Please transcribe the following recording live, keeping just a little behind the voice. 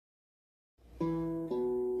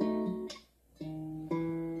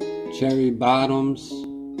cherry bottoms,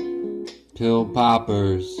 pill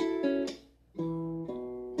poppers,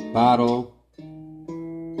 bottle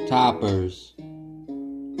toppers.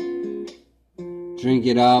 Drink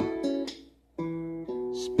it up,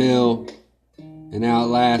 spill, and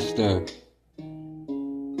outlast her.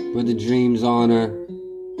 Put the dreams on her,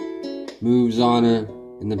 moves on her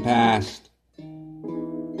in the past.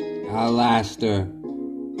 Outlast her.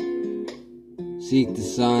 Seek the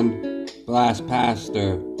sun, blast past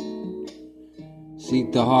her.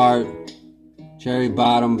 Seek the heart, cherry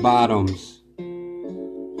bottom bottoms.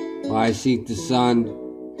 While I seek the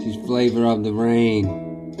sun, she's flavor of the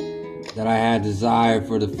rain. That I had desire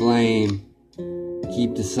for the flame.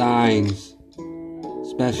 Keep the signs,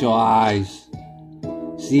 special eyes.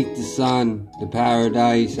 Seek the sun, the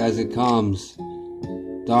paradise as it comes.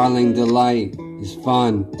 Darling delight is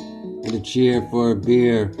fun, with a cheer for a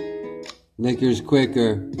beer. Liquor's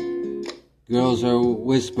quicker, girls are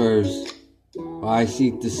whispers. While I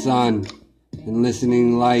seek the sun, and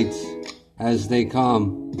listening lights as they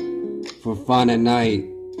come. For fun at night,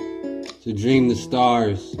 to dream the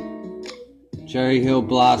stars. Cherry Hill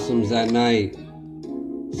blossoms at night.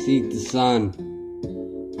 Seek the sun.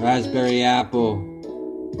 Raspberry apple.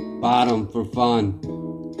 Bottom for fun.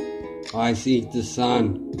 While I seek the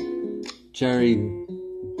sun. Cherry.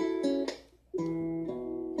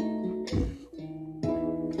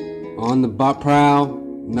 On the prowl.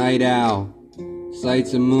 Night owl.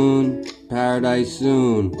 Sights of moon. Paradise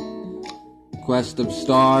soon. Quest of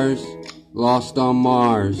stars. Lost on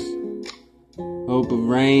Mars. Hope of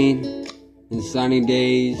rain. In sunny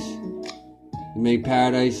days, to make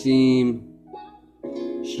paradise seem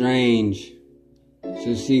strange.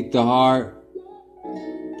 So seek the heart,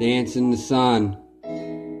 dance in the sun.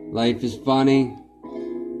 Life is funny,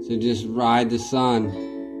 so just ride the sun.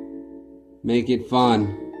 Make it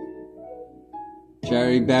fun.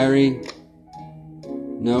 Cherry berry,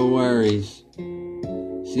 no worries.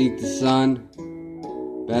 Seek the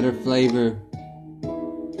sun, better flavor.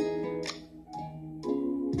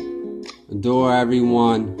 Adore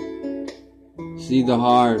everyone. See the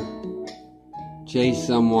heart. Chase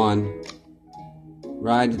someone.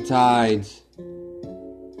 Ride the tides.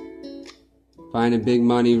 Find a big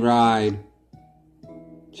money ride.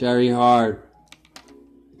 Cherry heart.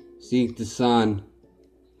 Seek the sun.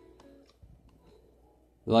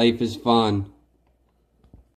 Life is fun.